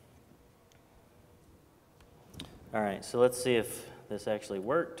 All right, so let's see if this actually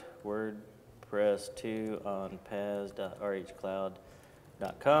worked. WordPress 2 on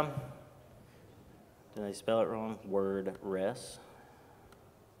paas.rhcloud.com. Did I spell it wrong? WordPress.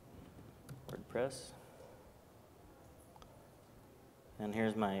 And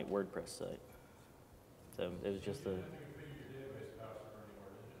here's my WordPress site. So it was just the.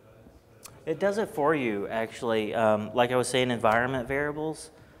 It does it for you, actually. Like I was saying, environment variables.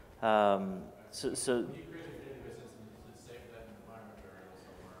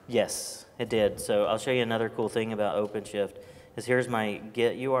 Yes, it did. So I'll show you another cool thing about OpenShift. Is here's my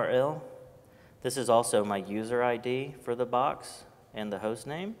Git URL. This is also my user ID for the box and the host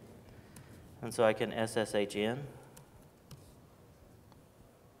name. And so I can SSH in.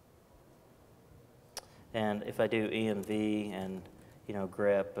 And if I do env and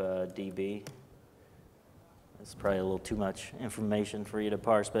grep db, it's probably a little too much information for you to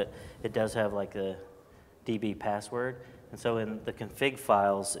parse, but it does have like a db password. And so in the config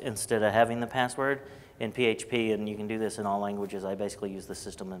files, instead of having the password in PHP, and you can do this in all languages, I basically use the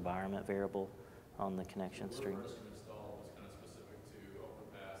system environment variable on the connection string.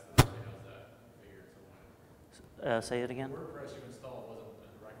 Say it again. WordPress you installed wasn't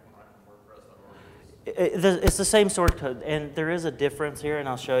right from WordPress.org. It's the same source code, and there is a difference here, and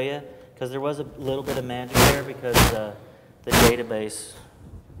I'll show you, because there was a little bit of magic there, because the database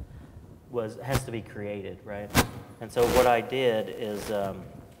has to be created, right? And so what I did is, let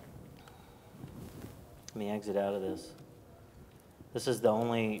me exit out of this. This is the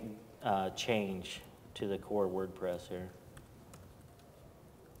only change to the core WordPress here.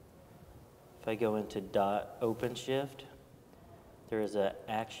 If I go into .OpenShift, there is an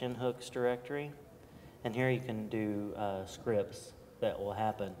action hooks directory, and here you can do scripts that will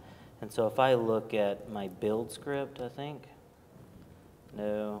happen. And so if I look at my build script, I think,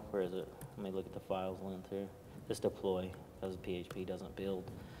 no, where is it? Let me look at the files length here. This deploy, because PHP doesn't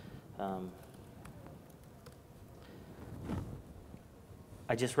build.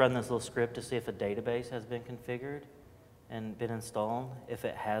 I just run this little script to see if a database has been configured and been installed. If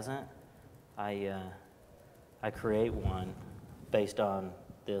it hasn't, I create one based on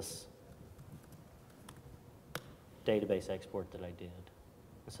this database export that I did.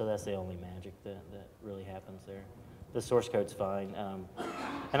 So that's the only magic that really happens there. The source code's fine.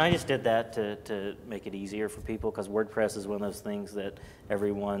 And I just did that to make it easier for people, because WordPress is one of those things that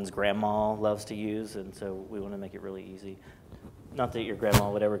everyone's grandma loves to use, and so we want to make it really easy. Not that your grandma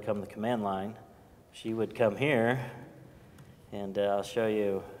would ever come to the command line. She would come here, and I'll show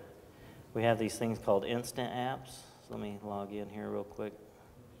you. We have these things called instant apps. So let me log in here real quick.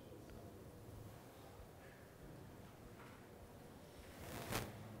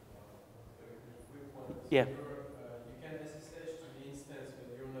 Yeah. You can SSH to the instance, but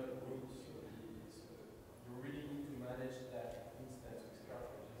you're not root, so you really need to manage that instance with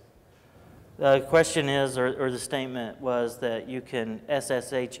cartridges. The question is, or the statement was that you can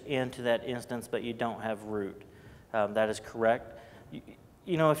SSH into that instance, but you don't have root. That is correct.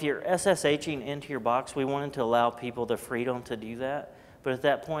 You know, if you're SSHing into your box, we wanted to allow people the freedom to do that. But at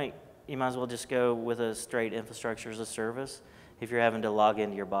that point, you might as well just go with a straight infrastructure as a service if you're having to log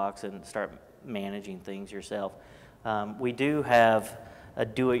into your box and start managing things yourself. We do have a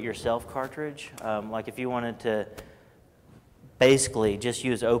do-it-yourself cartridge. Like if you wanted to basically just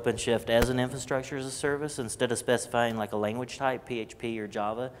use OpenShift as an infrastructure as a service, instead of specifying like a language type, PHP or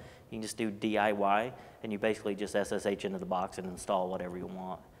Java, you can just do DIY, and you basically just SSH into the box and install whatever you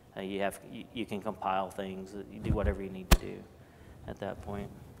want. You can compile things, you do whatever you need to do at that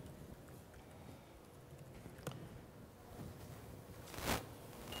point.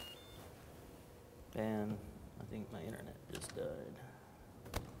 And I think my internet just died.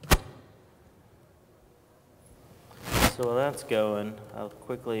 So while that's going, I'll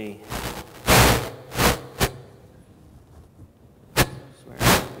quickly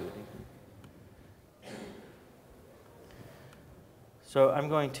So I'm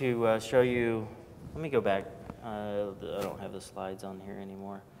going to show you, let me go back. I don't have the slides on here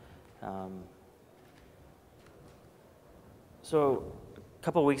anymore. So a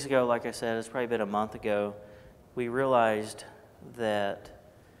couple of weeks ago, like I said, it's probably been a month ago, we realized that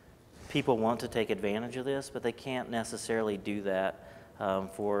people want to take advantage of this, but they can't necessarily do that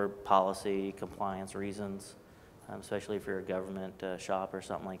for policy, compliance reasons, especially if you're a government shop or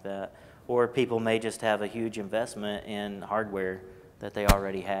something like that. Or people may just have a huge investment in hardware that they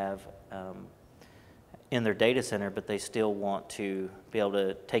already have in their data center, but they still want to be able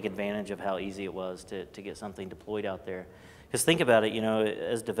to take advantage of how easy it was to get something deployed out there. Because think about it, you know,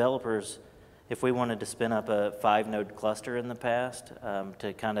 as developers, if we wanted to spin up a 5-node cluster in the past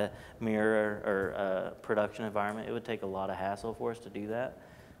to kind of mirror our production environment, it would take a lot of hassle for us to do that.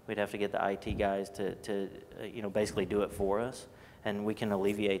 We'd have to get the IT guys to you know, basically do it for us, and we can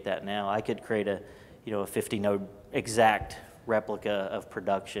alleviate that now. I could create a, you know, a 50-node exact replica of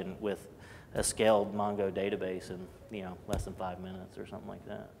production with a scaled Mongo database in, you know, less than 5 minutes or something like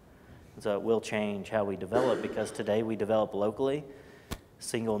that. And so it will change how we develop, because today we develop locally,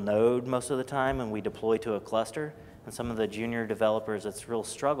 single node most of the time, and we deploy to a cluster. And some of the junior developers, it's a real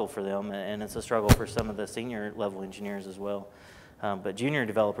struggle for them, and it's a struggle for some of the senior level engineers as well. But junior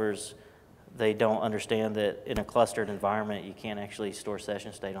developers, they don't understand that in a clustered environment, you can't actually store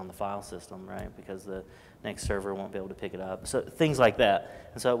session state on the file system, right? Because the next server won't be able to pick it up. So things like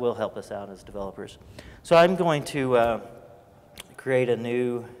that. And so it will help us out as developers. So I'm going to create a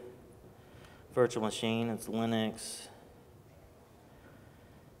new virtual machine. It's Linux.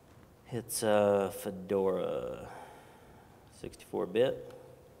 It's Fedora 64-bit.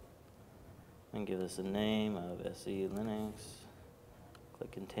 And give this a name of SE Linux.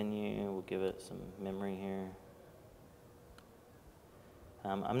 Click continue. We'll give it some memory here.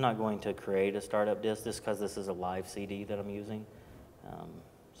 I'm not going to create a startup disk just because this is a live CD that I'm using.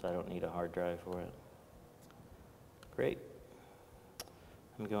 So I don't need a hard drive for it. Great.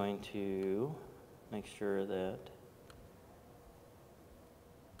 I'm going to make sure that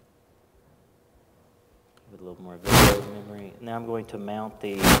give it a little more video memory. Now I'm going to mount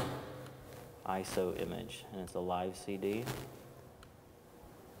the ISO image, and it's a live CD.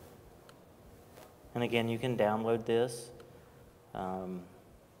 And again, you can download this.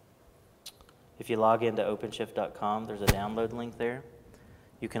 If you log into OpenShift.com, there's a download link there.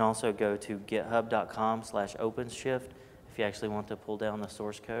 You can also go to github.com/OpenShift if you actually want to pull down the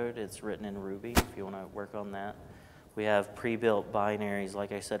source code. It's written in Ruby if you want to work on that. We have pre-built binaries,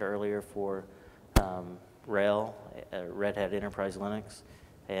 like I said earlier, for RHEL, Red Hat Enterprise Linux,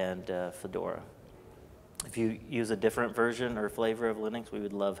 and Fedora. If you use a different version or flavor of Linux, we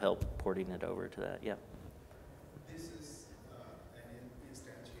would love help porting it over to that. Yeah. This is an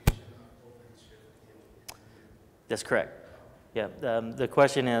instantiation of OpenShift. That's correct. Yeah. The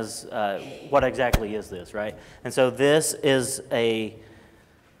question is, what exactly is this, right? And so this is the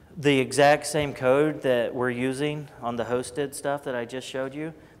exact same code that we're using on the hosted stuff that I just showed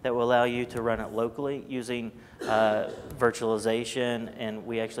you that will allow you to run it locally using virtualization, and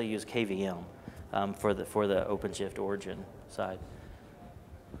we actually use KVM. For the OpenShift origin side.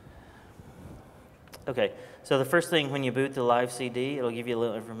 Okay, so the first thing when you boot the live CD, it'll give you a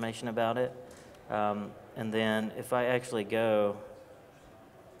little information about it. And then if I actually go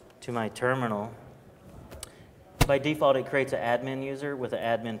to my terminal, By default, it creates an admin user with an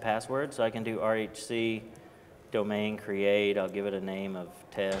admin password, so I can do RHC domain create. I'll give it a name of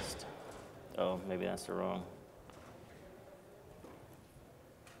test. Oh, maybe that's the wrong.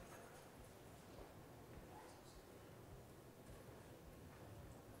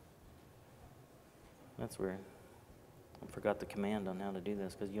 That's weird. I forgot the command on how to do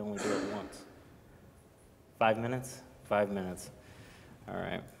this because you only do it once. 5 minutes? 5 minutes. All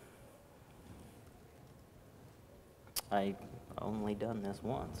right. I only done this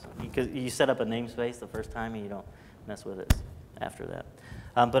once. Because you set up a namespace the first time and you don't mess with it after that.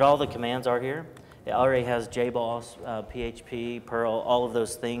 But all the commands are here. It already has JBoss, PHP, Perl, all of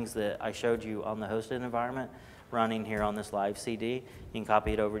those things that I showed you on the hosted environment running here on this live CD. You can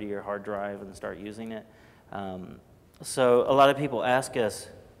copy it over to your hard drive and start using it. So a lot of people ask us,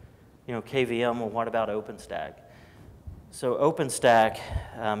 you know, KVM, well, what about OpenStack? So OpenStack,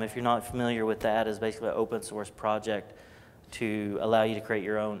 if you're not familiar with that, is basically an open source project to allow you to create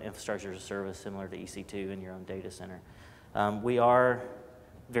your own infrastructure as a service similar to EC2 in your own data center. We are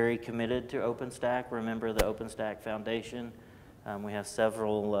very committed to OpenStack. Remember the OpenStack Foundation. We have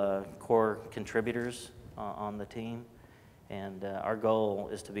several core contributors on the team. And our goal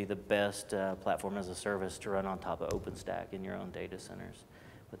is to be the best platform as a service to run on top of OpenStack in your own data centers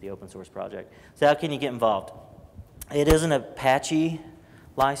with the open source project. So how can you get involved? It is an Apache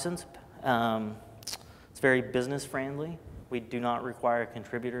license. It's very business friendly. We do not require a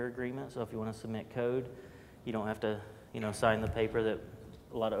contributor agreement. So if you want to submit code, you don't have to, you know, sign the paper that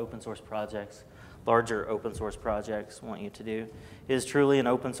a lot of open source projects, larger open source projects want you to do. It is truly an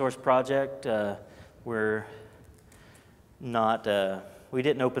open source project. We're not, we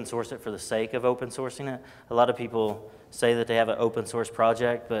didn't open source it for the sake of open sourcing it. A lot of people say that they have an open source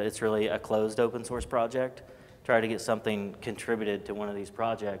project, but it's really a closed open source project. Try to get something contributed to one of these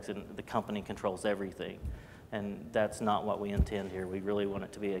projects and the company controls everything. And that's not what we intend here. We really want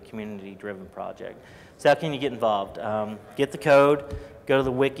it to be a community-driven project. So how can you get involved? Get the code, go to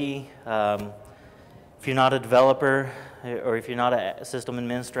the wiki. If you're not a developer or if you're not a system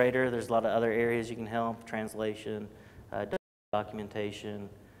administrator, there's a lot of other areas you can help, translation, documentation,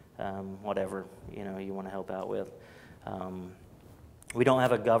 whatever you know you want to help out with. We don't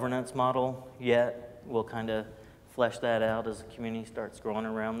have a governance model yet. We'll kind of flesh that out as the community starts growing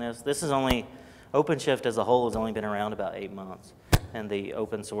around this. This is only, OpenShift as a whole has only been around about 8 months, and the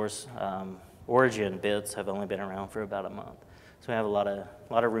open source origin bits have only been around for about a month. So we have a lot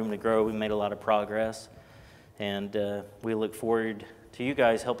of room to grow. We made a lot of progress, and we look forward to you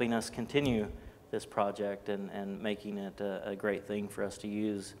guys helping us continue this project and making it a great thing for us to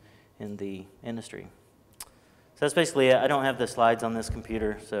use in the industry. So that's basically it. I don't have the slides on this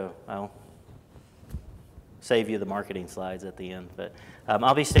computer, so I'll save you the marketing slides at the end. But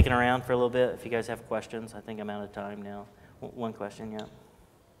I'll be sticking around for a little bit if you guys have questions. I think I'm out of time now. One question, yeah? Can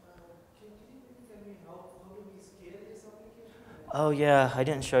you tell me how do we scale this application? Oh yeah, I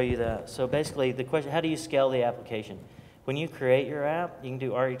didn't show you that. So basically the question, how do you scale the application? When you create your app, you can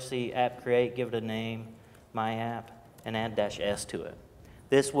do RHC app create, give it a name, my app, and add -s to it.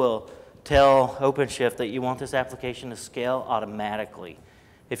 This will tell OpenShift that you want this application to scale automatically.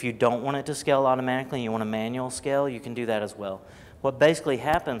 If you don't want it to scale automatically and you want a manual scale, you can do that as well. What basically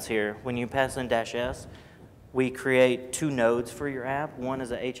happens here, when you pass in -s, we create 2 nodes for your app. One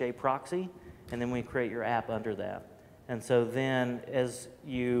is a HA proxy, and then we create your app under that. And so then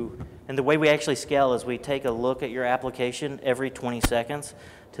and the way we actually scale is we take a look at your application every 20 seconds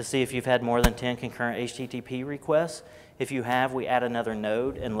to see if you've had more than 10 concurrent HTTP requests. If you have, we add another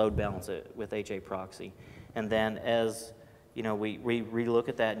node and load balance it with HA proxy. And then as you know, we relook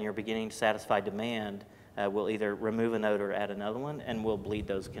at that and you're beginning to satisfy demand, we'll either remove a node or add another one, and we'll bleed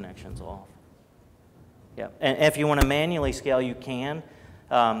those connections off. Yeah, and if you want to manually scale, you can.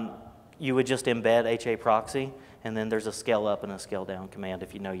 You would just embed HA proxy, and then there's a scale up and a scale down command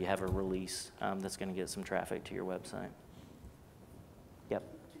if you know you have a release that's going to get some traffic to your website. Yep.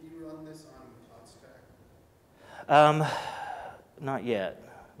 Can you run this on CloudStack? Not yet.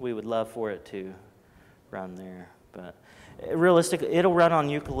 We would love for it to run there, but realistically, it'll run on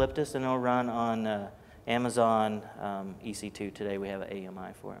Eucalyptus and it'll run on Amazon EC2 today. We have an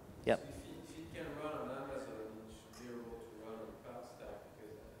AMI for it. Yep. So if it can run on Amazon, it should be able to run on CloudStack,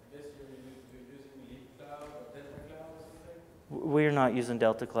 because I guess you're using Leap Cloud or Delta Cloud or something? We're not using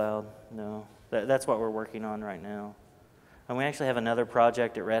Delta Cloud, no. That's what we're working on right now. And we actually have another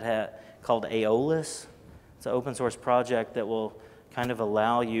project at Red Hat called Aeolus. It's an open source project that will kind of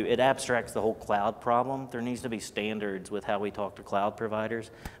allow you, it abstracts the whole cloud problem. There needs to be standards with how we talk to cloud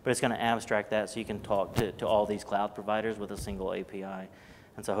providers, but it's going to abstract that so you can talk to all these cloud providers with a single API.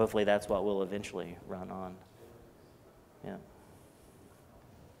 And so hopefully that's what we'll eventually run on. Yeah.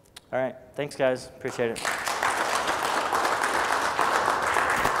 All right. Thanks, guys. Appreciate it.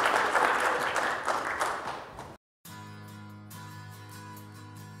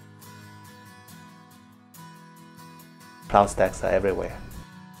 Cloud stacks are everywhere.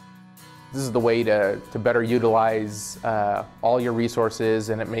 This is the way to better utilize all your resources,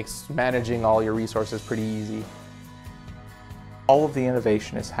 and it makes managing all your resources pretty easy. All of the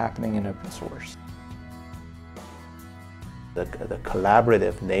innovation is happening in open source. The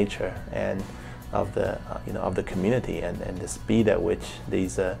collaborative nature and of the of the community, and the speed at which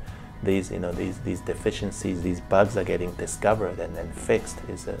these deficiencies, these bugs are getting discovered and fixed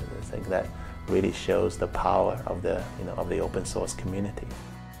is a thing that really shows the power of the open source community.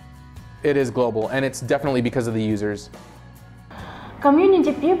 It is global, and it's definitely because of the users.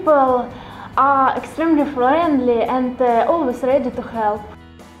 Community people are extremely friendly and always ready to help.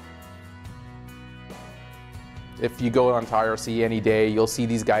 If you go onto IRC any day, you'll see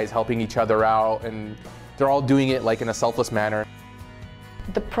these guys helping each other out, and they're all doing it like in a selfless manner.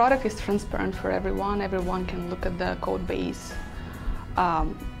 The product is transparent for everyone. Everyone can look at the code base.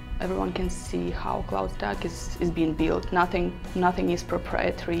 Everyone can see how CloudStack is being built. Nothing is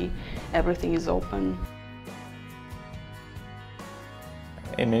proprietary. Everything is open.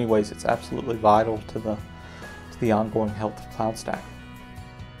 In many ways, it's absolutely vital to the ongoing health of CloudStack.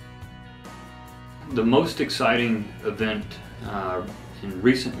 The most exciting event in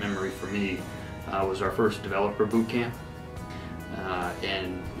recent memory for me was our first developer boot camp.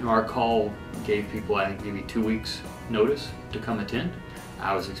 And our call gave people, I think, maybe 2 weeks notice to come attend.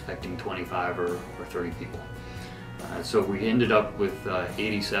 I was expecting 25 or 30 people. So we ended up with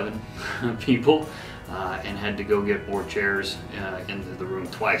 87 people and had to go get more chairs into the room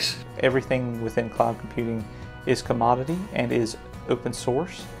twice. Everything within cloud computing is commodity and is open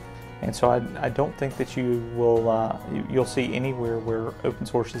source. And so I don't think that you will you'll see anywhere where open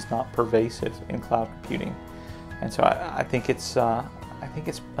source is not pervasive in cloud computing. And so I think it's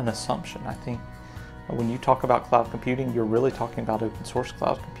an assumption. I think when you talk about cloud computing, you're really talking about open source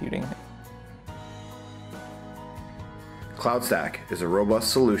cloud computing. CloudStack is a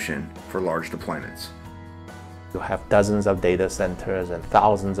robust solution for large deployments. You have dozens of data centers and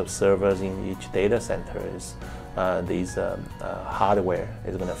thousands of servers in each data center. These hardware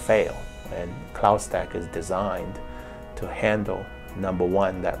is going to fail, and CloudStack is designed to handle, number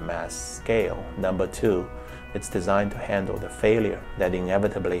one, that mass scale. Number two, it's designed to handle the failure that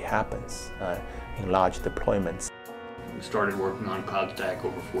inevitably happens in large deployments. We started working on CloudStack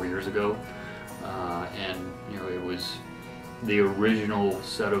over 4 years ago, and it was the original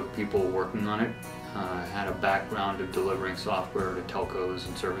set of people working on it had a background of delivering software to telcos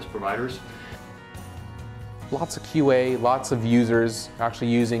and service providers. Lots of QA, lots of users actually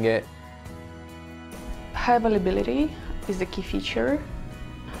using it. High availability is the key feature.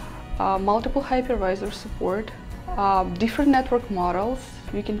 Multiple hypervisor support, different network models.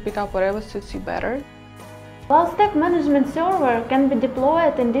 You can pick up whatever suits you better. CloudStack management server can be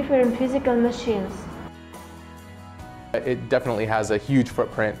deployed in different physical machines. It definitely has a huge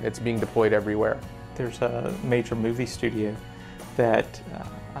footprint. It's being deployed everywhere. There's a major movie studio that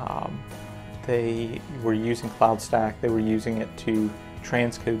they were using CloudStack. They were using it to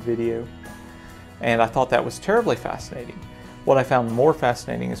transcode video, and I thought that was terribly fascinating. What I found more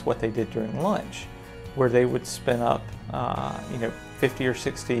fascinating is what they did during lunch, where they would spin up 50 or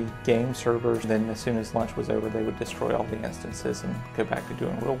 60 game servers. Then as soon as lunch was over, they would destroy all the instances and go back to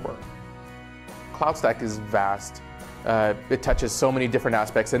doing real work. CloudStack is vast. It touches so many different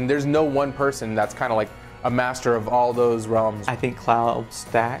aspects, and there's no one person that's kind of like a master of all those realms. I think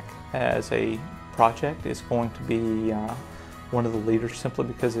CloudStack as a project is going to be one of the leaders, simply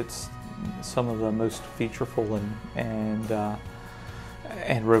because it's some of the most featureful and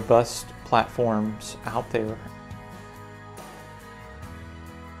robust platforms out there.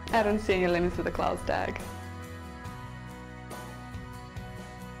 I don't see any limits to the CloudStack.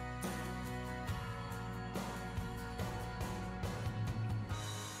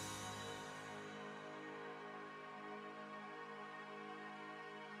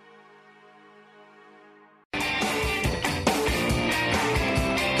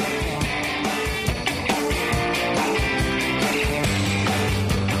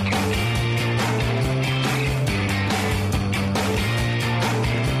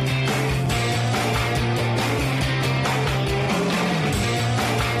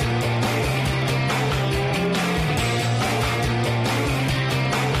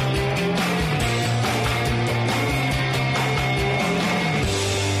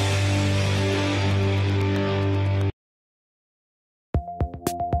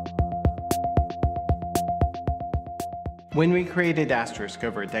 When we created Asterisk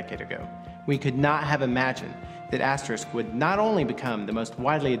over a decade ago, we could not have imagined that Asterisk would not only become the most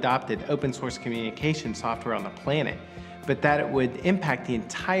widely adopted open source communication software on the planet, but that it would impact the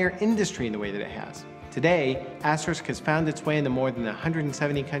entire industry in the way that it has. Today, Asterisk has found its way into more than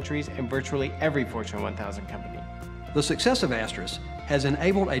 170 countries and virtually every Fortune 1000 company. The success of Asterisk has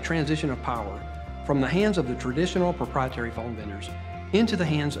enabled a transition of power from the hands of the traditional proprietary phone vendors into the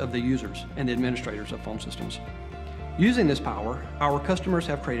hands of the users and administrators of phone systems. Using this power, our customers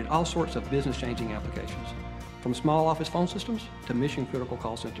have created all sorts of business-changing applications, from small office phone systems to mission-critical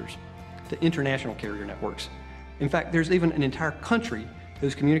call centers to international carrier networks. In fact, there's even an entire country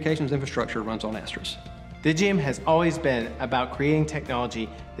whose communications infrastructure runs on Asterisk. Digium has always been about creating technology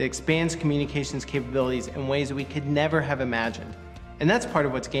that expands communications capabilities in ways that we could never have imagined. And that's part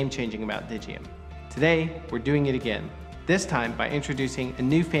of what's game-changing about Digium. Today, we're doing it again, this time by introducing a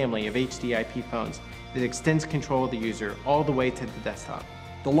new family of HD IP phones that extends control of the user all the way to the desktop.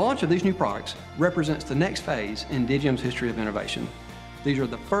 The launch of these new products represents the next phase in Digium's history of innovation. These are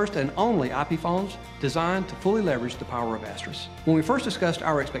the first and only IP phones designed to fully leverage the power of Asterisk. When we first discussed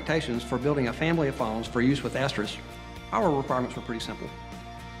our expectations for building a family of phones for use with Asterisk, our requirements were pretty simple.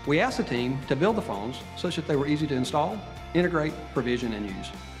 We asked the team to build the phones such that they were easy to install, integrate, provision, and use.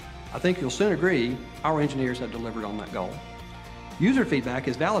 I think you'll soon agree our engineers have delivered on that goal. User feedback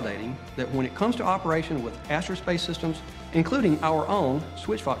is validating that when it comes to operation with Asterisk-based systems, including our own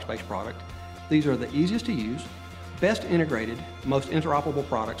SwitchVox-based product, these are the easiest to use, best integrated, most interoperable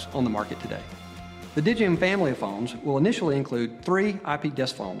products on the market today. The Digium family of phones will initially include 3 IP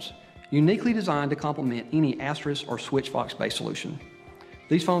desk phones, uniquely designed to complement any Asterisk or SwitchVox-based solution.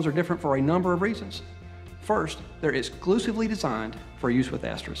 These phones are different for a number of reasons. First, they're exclusively designed for use with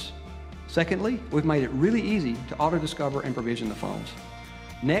Asterisk. Secondly, we've made it really easy to auto-discover and provision the phones.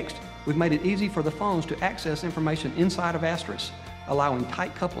 Next, we've made it easy for the phones to access information inside of Asterisk, allowing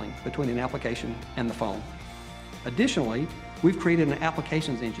tight coupling between an application and the phone. Additionally, we've created an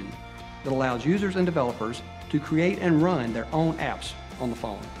applications engine that allows users and developers to create and run their own apps on the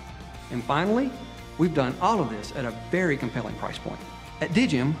phone. And finally, we've done all of this at a very compelling price point. At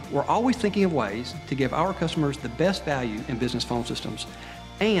Digium, we're always thinking of ways to give our customers the best value in business phone systems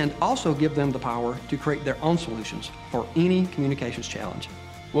and also give them the power to create their own solutions for any communications challenge.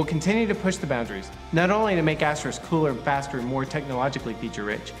 We'll continue to push the boundaries, not only to make Asterisk cooler, faster, and more technologically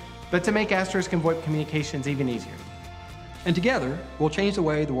feature-rich, but to make Asterisk and VoIP communications even easier. And together, we'll change the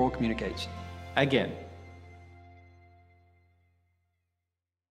way the world communicates. Again.